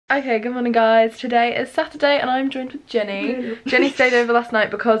Okay, good morning guys. Today is Saturday and I'm joined with Jenny. Jenny stayed over last night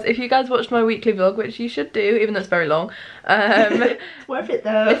because if you guys watched my weekly vlog, which you should do, even though it's very long. It's worth it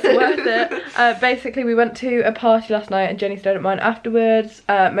though. It's worth it. Basically we went to a party last night and Jenny stayed at mine afterwards,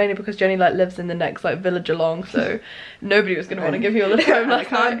 mainly because Jenny lives in the next village along, so nobody was going to want to give you a lift home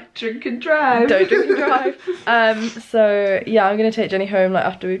last night. Drink and drive. Don't drink and drive. So yeah, I'm going to take Jenny home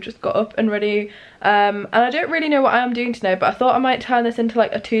after we've just got up and ready. And I don't really know what I am doing today, but I thought I might turn this into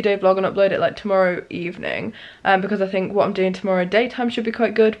a 2-day vlog and upload it tomorrow evening, because I think what I'm doing tomorrow daytime should be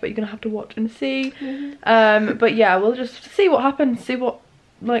quite good, but you're gonna have to watch and see. But yeah, we'll just see what happens, see what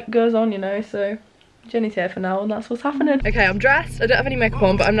goes on, you know. So Jenny's here for now and that's what's happening. Okay, I'm dressed, I don't have any makeup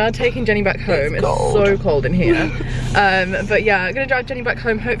on, but I'm now taking Jenny back home. It's so cold in here. But yeah, I'm gonna drive Jenny back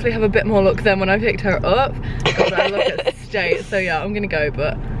home, hopefully have a bit more luck than when I picked her up, because I look at state. So yeah, I'm gonna go,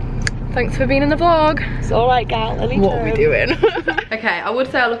 but thanks for being in the vlog. It's alright, gal. What are we doing? Okay, I would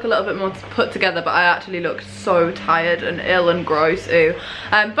say I look a little bit more put together, but I actually look so tired and ill and gross, ew.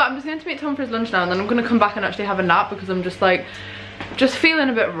 But I'm just going to meet Tom for his lunch now, and then I'm going to come back and actually have a nap because I'm just feeling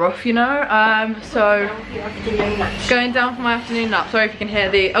a bit rough, you know. So going down for my afternoon nap. Sorry if you can hear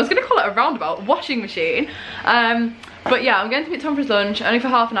I was going to call it a roundabout washing machine. But yeah, I'm going to meet Tom for his lunch, only for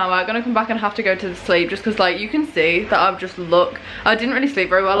half an hour. I'm going to come back and have to go to sleep just because you can see that I didn't really sleep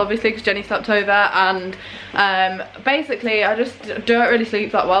very well, obviously, because Jenny slept over, and basically I just don't really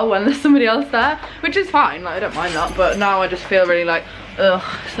sleep that well when there's somebody else there, which is fine, I don't mind that, but now I just feel really ugh.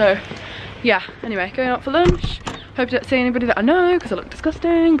 So yeah, anyway, going out for lunch. Hope you don't see anybody that I know because I look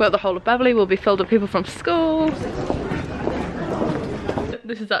disgusting, but the whole of Beverley will be filled with people from school.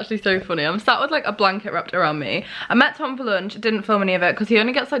 This is actually so funny. I'm sat with a blanket wrapped around me. I met Tom for lunch, didn't film any of it because he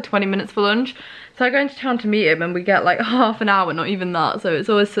only gets 20 minutes for lunch. So I go into town to meet him and we get half an hour, not even that. So it's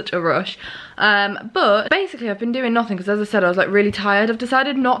always such a rush. But basically I've been doing nothing because, as I said, I was really tired. I've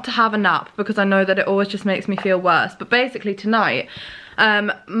decided not to have a nap because I know that it always just makes me feel worse. But basically tonight,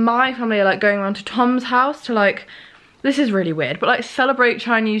 my family are going around to Tom's house to this is really weird, but celebrate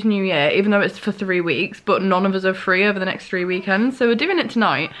Chinese New Year, even though it's for 3 weeks, but none of us are free over the next 3 weekends. So we're doing it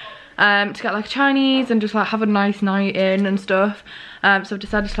tonight to get Chinese and just have a nice night in and stuff. So I've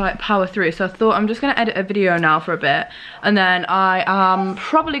decided to power through. So I thought I'm just gonna edit a video now for a bit, and then I am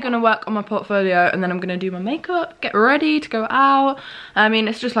probably gonna work on my portfolio, and then I'm gonna do my makeup, get ready to go out. I mean,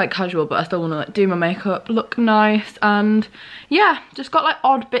 it's just casual, but I still wanna do my makeup, look nice, and yeah, just got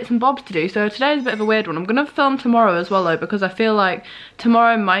odd bits and bobs to do. So today's a bit of a weird one. I'm gonna film tomorrow as well though, because I feel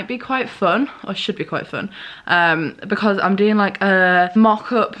tomorrow might be quite fun, or should be quite fun, because I'm doing a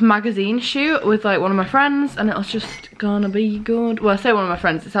mock-up magazine shoot with one of my friends, and it's just gonna be good. Well, I say one of my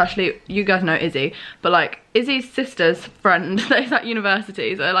friends, it's actually, you guys know Izzy, but Izzy's sister's friend that is at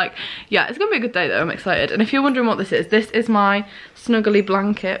university. So yeah, it's gonna be a good day though. I'm excited. And if you're wondering what this is my snuggly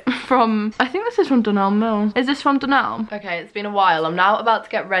blanket from, I think this is from Dunelm Mill. Is this from Dunelm? Okay, it's been a while. I'm now about to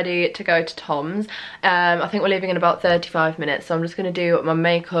get ready to go to Tom's. I think we're leaving in about 35 minutes, so I'm just gonna do my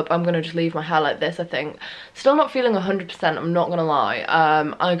makeup. I'm gonna just leave my hair like this, I think. Still not feeling 100%, I'm not gonna lie.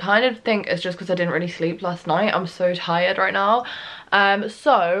 I kind of think it's just because I didn't really sleep last night. I'm so tired right now.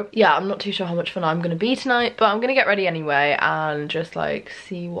 So yeah, I'm not too sure how much fun I'm gonna be tonight, but I'm gonna get ready anyway and just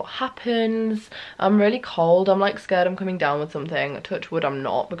see what happens. I'm really cold. I'm scared I'm coming down with something. Touch wood I'm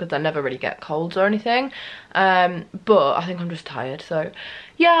not, because I never really get colds or anything. But I think I'm just tired. So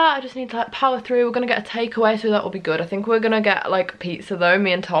yeah, I just need to power through. We're gonna get a takeaway, so that will be good. I think we're gonna get pizza though,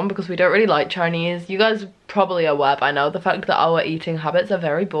 me and Tom, because we don't really like Chinese. You guys probably are aware by now the fact that our eating habits are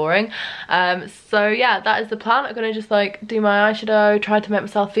very boring. So yeah, that is the plan. I'm gonna just do my eyeshadow, try to make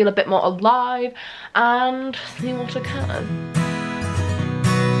myself feel a bit more alive, and see what I can.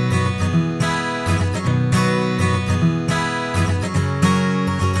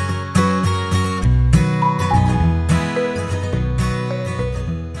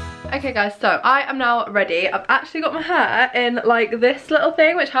 Okay guys, so I am now ready. I've actually got my hair in this little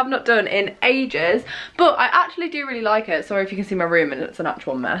thing, which I have not done in ages, but I actually do really like it. Sorry if you can see my room and it's an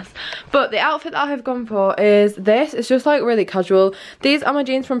actual mess. But the outfit that I have gone for is this. It's just really casual. These are my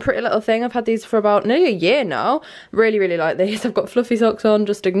jeans from Pretty Little Thing. I've had these for about nearly a year now. Really, really like these. I've got fluffy socks on,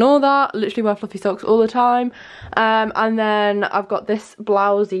 just ignore that. Literally wear fluffy socks all the time. And then I've got this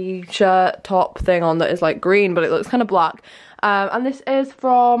blousey shirt top thing on that is green, but it looks kind of black. And this is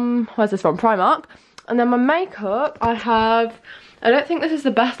from, where's this from? Primark. And then my makeup, I have I don't think this is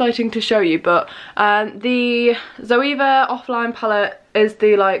the best lighting to show you, but the Zoeva Offline palette is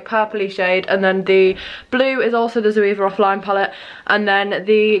the like purpley shade, and then the blue is also the Zoeva Offline palette, and then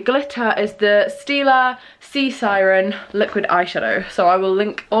the glitter is the Stila Sea Siren liquid eyeshadow. So I will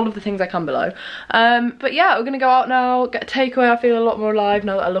link all of the things I can below. But yeah, we're gonna go out now, get a takeaway. I feel a lot more alive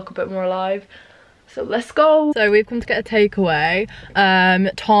now that I look a bit more alive. So let's go. So we've come to get a takeaway.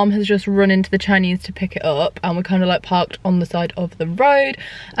 Tom has just run into the Chinese to pick it up, and we're kind of like parked on the side of the road.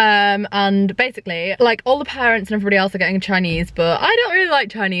 And basically, like, all the parents and everybody else are getting Chinese, but I don't really like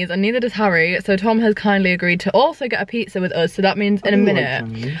Chinese, and neither does Harry. So Tom has kindly agreed to also get a pizza with us. So that means in a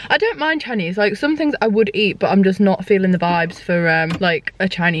minute, I don't mind Chinese. Like, some things I would eat, but I'm just not feeling the vibes for like a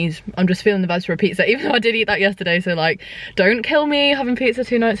Chinese. I'm just feeling the vibes for a pizza, even though I did eat that yesterday. So like, don't kill me having pizza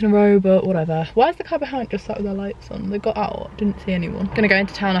 2 nights in a row, but whatever. Why is the car behind just sat with their lights on? They got out, didn't see anyone. Gonna go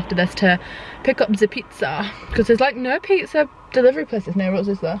into town after this to pick up the pizza, because there's like no pizza delivery places near us,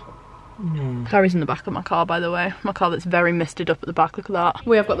 is there? No. Harry's in the back of my car, by the way. My car that's very misted up at the back, look at that.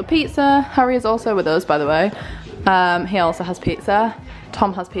 We have got the pizza. Harry is also with us, by the way. He also has pizza.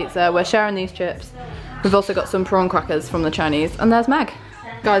 Tom has pizza. We're sharing these chips. We've also got some prawn crackers from the Chinese, and there's Meg.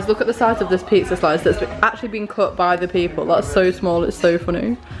 Guys, look at the size of this pizza slice that's actually been cut by the people. That's so small, it's so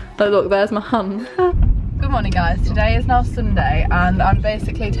funny. Like, look, there's my hand. Good morning, guys. Today is now Sunday, and I'm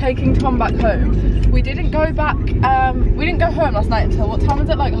basically taking Tom back home. We didn't go back, we didn't go home last night until, what time was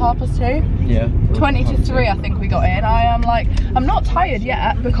it, like 2:30? Yeah. 20 to 3, I think we got in. I am like, I'm not tired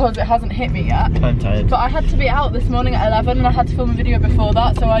yet because it hasn't hit me yet. I'm tired. But I had to be out this morning at 11, and I had to film a video before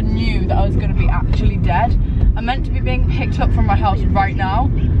that, so I knew that I was going to be actually dead. I'm meant to be being picked up from my house right now,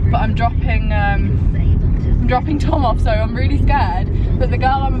 but I'm dropping Tom off, so I'm really scared that the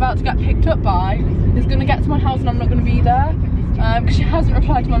girl I'm about to get picked up by is going to get to my house and I'm not going to be there, because she hasn't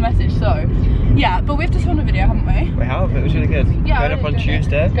replied to my message. So yeah, but we've just filmed a video, haven't we? We have. It was really good. Yeah, going up on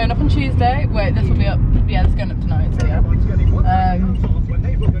Tuesday. Going up on Tuesday. Wait, this will be up. Yeah, this is going up tonight. So yeah.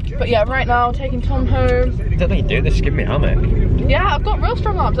 But yeah, right now taking Tom home. I don't think you do this. Give me a helmet. Yeah, I've got real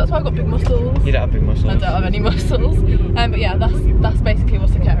strong arms. That's why I've got big muscles. You don't have big muscles. I don't have any muscles. But yeah, that's basically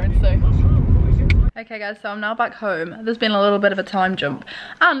what's occurring. So. Okay guys, so I'm now back home. There's been a little bit of a time jump,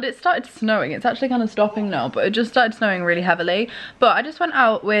 and it started snowing. It's actually kind of stopping now, but it just started snowing really heavily. But I just went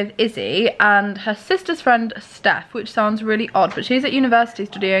out with Izzy and her sister's friend Steph, which sounds really odd, but she's at university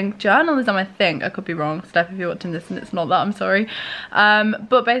studying journalism, I think. I could be wrong. Steph, if you're watching this and it's not that, I'm sorry.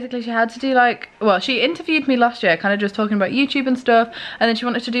 But basically she had to do like, well, she interviewed me last year, kind of just talking about YouTube and stuff, and then she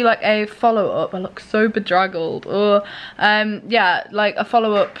wanted to do like a follow-up. I look so bedraggled. Or yeah, like a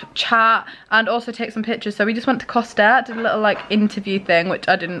follow-up chat, and also take some pictures. So we just went to Costa, did a little like interview thing, which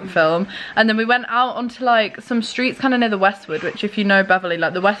I didn't film, and then we went out onto like some streets kind of near the Westwood, which if you know Beverley,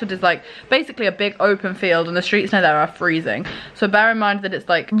 like the Westwood is like basically a big open field, and the streets near there are freezing. So bear in mind that it's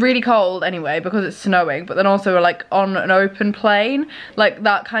like really cold anyway because it's snowing, but then also we're like on an open plain, like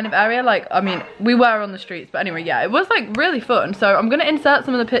that kind of area. Like, I mean, we were on the streets, but anyway, yeah, it was like really fun. So I'm gonna insert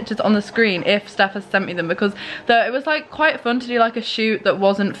some of the pictures on the screen if Steph has sent me them, because it was like quite fun to do like a shoot that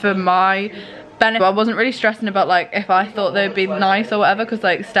wasn't for my benefit. I wasn't really stressing about like if I thought they'd be nice or whatever, because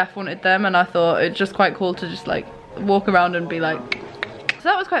like Steph wanted them, and I thought it's just quite cool to just like walk around and be like. So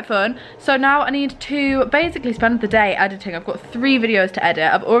that was quite fun. So now I need to basically spend the day editing. I've got 3 videos to edit.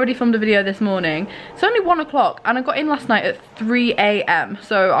 I've already filmed a video this morning. It's only 1 o'clock and I got in last night at 3 AM.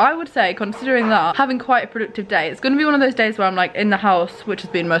 So I would say, considering that, having quite a productive day. It's going to be one of those days where I'm like in the house, which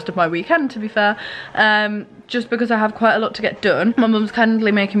has been most of my weekend to be fair. Just because I have quite a lot to get done. My mum's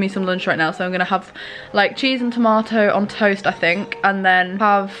kindly making me some lunch right now, so I'm gonna have like cheese and tomato on toast, I think, and then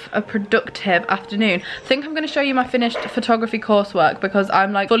have a productive afternoon. I think I'm gonna show you my finished photography coursework, because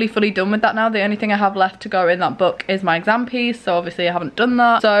I'm like fully done with that now. The only thing I have left to go in that book is my exam piece, so obviously I haven't done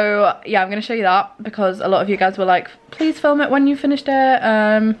that. So yeah, I'm gonna show you that, because a lot of you guys were like, please film it when you finished it.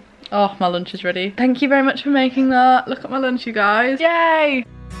 Oh, my lunch is ready. Thank you very much for making that. Look at my lunch, you guys. Yay!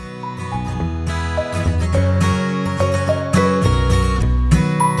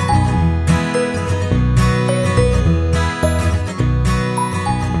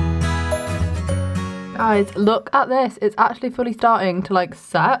 Guys, look at this. It's actually fully starting to like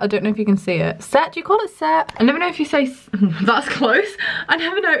set. I don't know if you can see it. Set? Do you call it set? I never know if you say that's close. I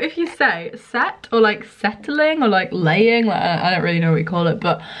never know if you say set or like settling or like laying. Like, I don't really know what you call it,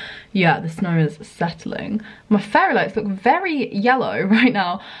 but yeah, the snow is settling. My fairy lights look very yellow right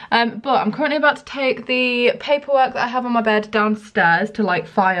now. But I'm currently about to take the paperwork that I have on my bed downstairs to like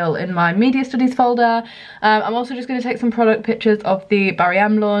file in my media studies folder. I'm also just going to take some product pictures of the Barry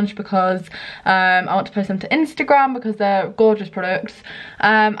M launch, because I want to post them to Instagram because they're gorgeous products.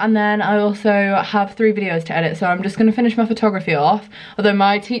 And then I also have 3 videos to edit, so I'm just going to finish my photography off. Although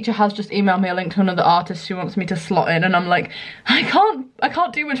my teacher has just emailed me a link to another artist she wants me to slot in, and I'm like, I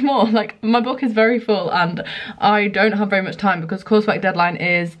can't do much more. Like, my book is very full and I don't have very much time because coursework deadline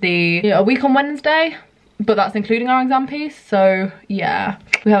is a week on Wednesday, but that's including our exam piece. So yeah,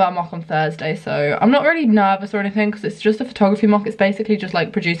 we have our mock on Thursday, so I'm not really nervous or anything because it's just a photography mock. It's basically just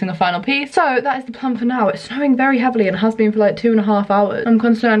like producing a final piece. So that is the plan for now. It's snowing very heavily and has been for like 2.5 hours. I'm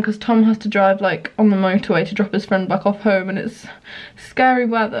concerned because Tom has to drive like on the motorway to drop his friend back off home, and it's scary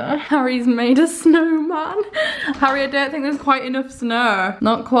weather. Harry's made a snowman. Harry, I don't think there's quite enough snow.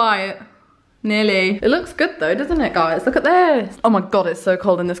 Not quite. Nearly. It looks good though, doesn't it, guys? Look at this. Oh my god, it's so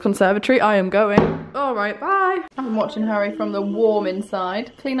cold in this conservatory. I am going. All right, bye. I'm watching Harry from the warm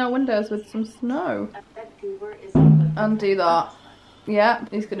inside. Clean our windows with some snow. Undo that. Yeah,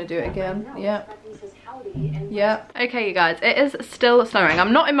 he's gonna do it again. Yeah. Yeah. Okay, you guys, it is still snowing.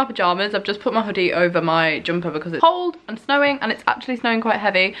 I'm not in my pajamas. I've just put my hoodie over my jumper because it's cold and snowing, and it's actually snowing quite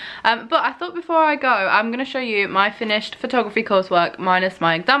heavy. But I thought before I go, I'm going to show you my finished photography coursework minus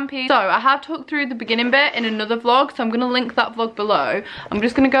my exam piece. So I have talked through the beginning bit in another vlog, so I'm going to link that vlog below. I'm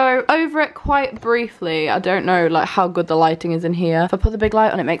just going to go over it quite briefly. I don't know like how good the lighting is in here. If I put the big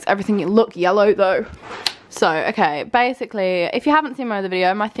light on, it makes everything look yellow though. So, okay, basically, if you haven't seen my other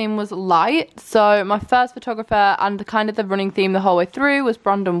video, my theme was light. So, my first photographer and kind of the running theme the whole way through was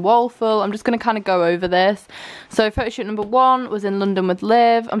Brandon Wolfel. I'm just going to kind of go over this. So, photo shoot number 1 was in London with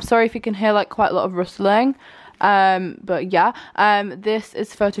Liv. I'm sorry if you can hear, like, quite a lot of rustling. But yeah, this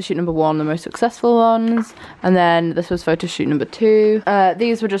is photo shoot number 1, the most successful ones. And then this was photo shoot number 2.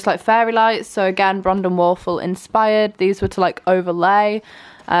 These were just, like, fairy lights. So, again, Brandon Wolfel inspired. These were to, like, overlay.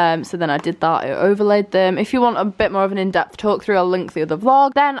 So then I did that, I overlaid them. If you want a bit more of an in-depth talk through, I'll link the other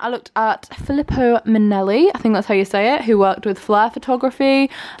vlog. Then I looked at Filippo Minelli, I think that's how you say it, who worked with Flare Photography.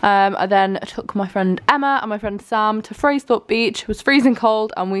 I then took my friend Emma and my friend Sam to Freythorpe Beach. It was freezing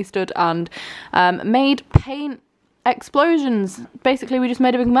cold and we stood and made paint explosions. Basically, we just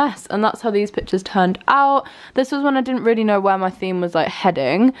made a big mess, and that's how these pictures turned out. This was when I didn't really know where my theme was like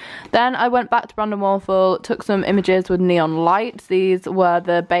heading. Then I went back to Brandon Wolfel, took some images with neon lights. These were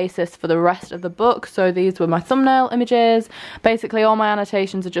the basis for the rest of the book, so these were my thumbnail images. Basically, all my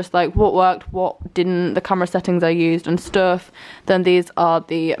annotations are just like what worked, what didn't, the camera settings I used and stuff. Then these are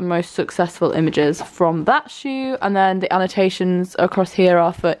the most successful images from that shoot, and then the annotations across here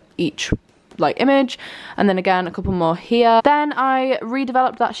are for each like image, and then again a couple more here. Then I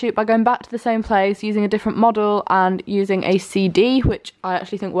redeveloped that shoot by going back to the same place, using a different model and using a CD, which I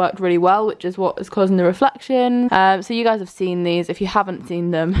actually think worked really well, which is what is causing the reflection. So you guys have seen these. If you haven't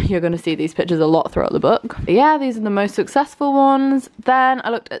seen them, you're going to see these pictures a lot throughout the book. But yeah, these are the most successful ones. Then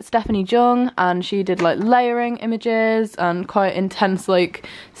I looked at Stephanie Jung, and she did like layering images and quite intense like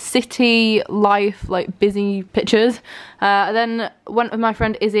city life, like busy pictures. I then went with my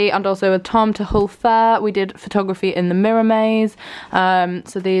friend Izzy and also with Tom to Hull Fair. We did photography in the mirror maze.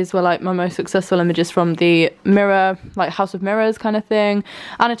 So these were like my most successful images from the mirror, like House of Mirrors kind of thing.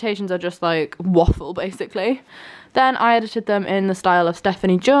 Annotations are just like waffle basically. Then I edited them in the style of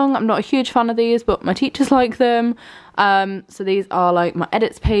Stephanie Jung. I'm not a huge fan of these, but my teachers like them. So these are like my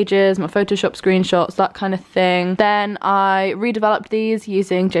edits pages, my Photoshop screenshots, that kind of thing. Then I redeveloped these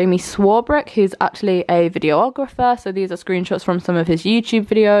using Jamie Swarbrick, who's actually a videographer. So these are screenshots from some of his YouTube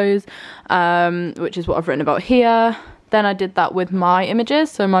videos, which is what I've written about here. Then I did that with my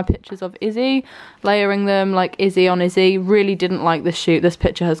images, so my pictures of Izzy, layering them like Izzy on Izzy. Really didn't like this shoot. This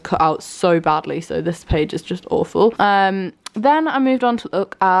picture has cut out so badly, so this page is just awful. Then I moved on to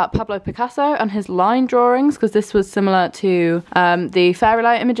look at Pablo Picasso and his line drawings, because this was similar to the fairy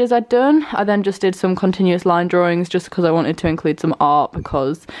light images I'd done. I then just did some continuous line drawings just because I wanted to include some art,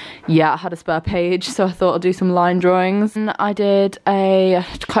 because yeah, I had a spare page, so I thought I'd do some line drawings. And I did I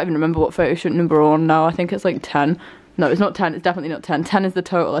can't even remember what photo shoot number we're on now. I think it's like 10. No, it's not 10, it's definitely not 10. 10 is the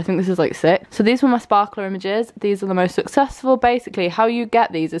total. I think this is like 6. So these were my sparkler images. These are the most successful. Basically, how you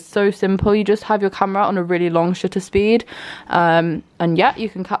get these is so simple. You just have your camera on a really long shutter speed. And yeah, you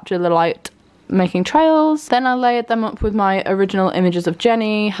can capture the light making trails. Then I layered them up with my original images of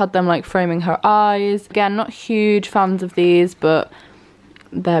Jenny, had them like framing her eyes. Again, not huge fans of these, but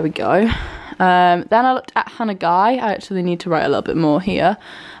there we go. Then I looked at Hannah Guy. I actually need to write a little bit more here.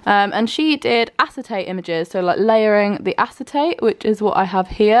 And she did acetate images, so like layering the acetate, which is what I have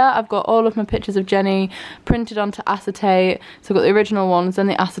here. I've got all of my pictures of Jenny printed onto acetate. So I've got the original ones and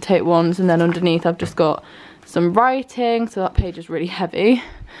the acetate ones, and then underneath I've just got some writing, so that page is really heavy.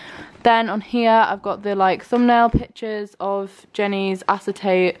 Then on here I've got the like thumbnail pictures of Jenny's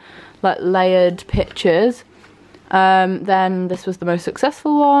acetate like layered pictures. Then this was the most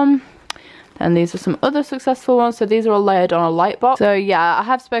successful one. And these are some other successful ones. So these are all layered on a light box. So yeah, I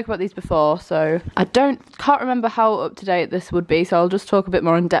have spoken about these before, so I can't remember how up to date this would be, so I'll just talk a bit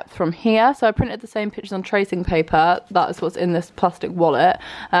more in depth from here. So I printed the same pictures on tracing paper. That is what's in this plastic wallet.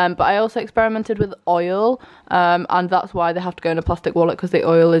 But I also experimented with oil, and that's why they have to go in a plastic wallet, because the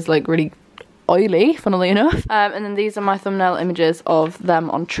oil is like really oily, funnily enough. And then these are my thumbnail images of them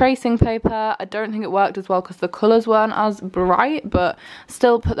on tracing paper. I don't think it worked as well because the colours weren't as bright, but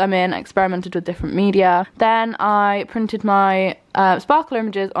still put them in, experimented with different media. Then I printed my sparkler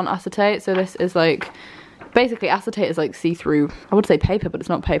images on acetate. So this is like, basically acetate is like see-through, I would say paper, but it's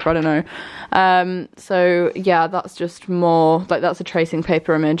not paper, I don't know. So yeah, that's just more like, that's a tracing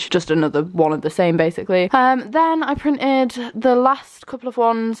paper image, just another one of the same basically. Then I printed the last couple of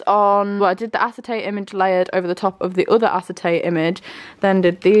ones on, well, I did the acetate image layered over the top of the other acetate image, then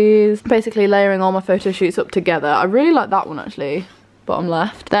did these, basically layering all my photo shoots up together. I really like that one actually. Bottom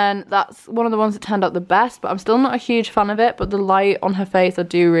left. Then that's one of the ones that turned out the best, but I'm still not a huge fan of it, but the light on her face I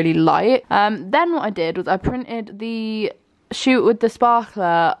do really like. Then what I did was I printed the shoot with the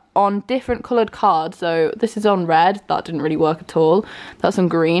sparkler on different coloured cards. So this is on red, that didn't really work at all. That's on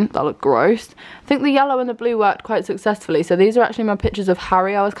green, that looked gross. I think the yellow and the blue worked quite successfully. So these are actually my pictures of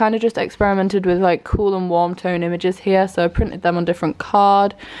Harry. I was kind of just experimented with like cool and warm tone images here, so I printed them on different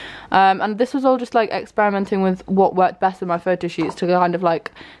card. And this was all just like experimenting with what worked best with my photo shoots to kind of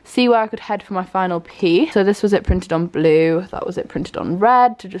like see where I could head for my final piece. So this was it printed on blue, that was it printed on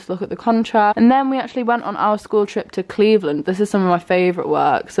red to just look at the contrast. And then we actually went on our school trip to Cleveland. This is some of my favourite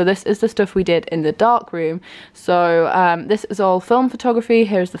work. So this is the stuff we did in the dark room. So this is all film photography.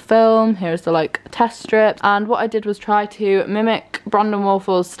 Here's the film, here's the like test strips. And what I did was try to mimic Brandon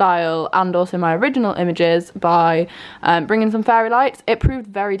Wolford's style and also my original images by bringing some fairy lights. It proved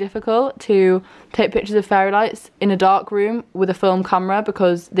very difficult to take pictures of fairy lights in a dark room with a film camera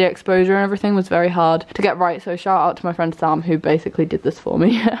because the exposure and everything was very hard to get right. So shout out to my friend Sam who basically did this for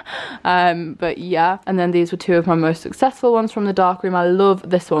me. But yeah, and then these were two of my most successful ones from the dark room. I love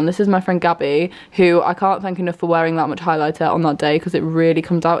this one. This is my friend Gabby, who I can't thank enough for wearing that much highlighter on that day because it really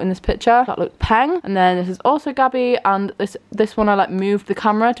comes out in this picture. That looked peng. And then this is also Gabby, and this one I like moved the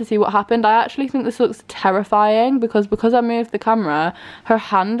camera to see what happened. I actually think this looks terrifying because I moved the camera, her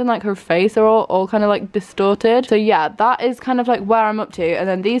hand and like her face are all kind of like distorted. So yeah, that is kind of like where I'm up to. And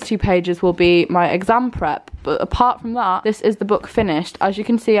then these two pages will be my exam prep, but apart from that, this is the book finished. As you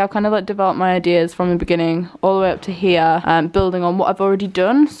can see, I've kind of like developed my ideas from the beginning all the way up to here, building on what I've already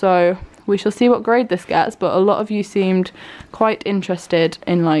done. So we shall see what grade this gets, but a lot of you seemed quite interested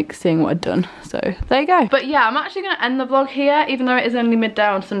in like seeing what I'd done, so there you go. But yeah, I'm actually going to end the vlog here, even though it is only midday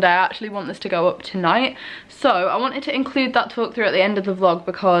on Sunday. I actually want this to go up tonight, so I wanted to include that talk through at the end of the vlog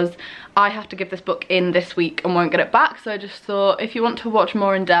because I have to give this book in this week and won't get it back. So I just thought if you want to watch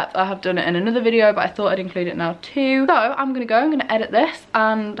more in depth, I have done it in another video, but I thought I'd include it now too. So I'm gonna go, I'm gonna edit this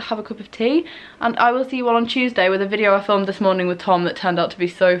and have a cup of tea, and I will see you all on Tuesday with a video I filmed this morning with Tom that turned out to be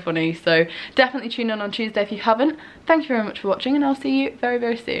so funny. So definitely tune in on Tuesday if you haven't. Thank you very much for watching, and I'll see you very,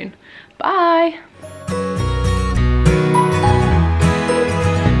 very soon. Bye.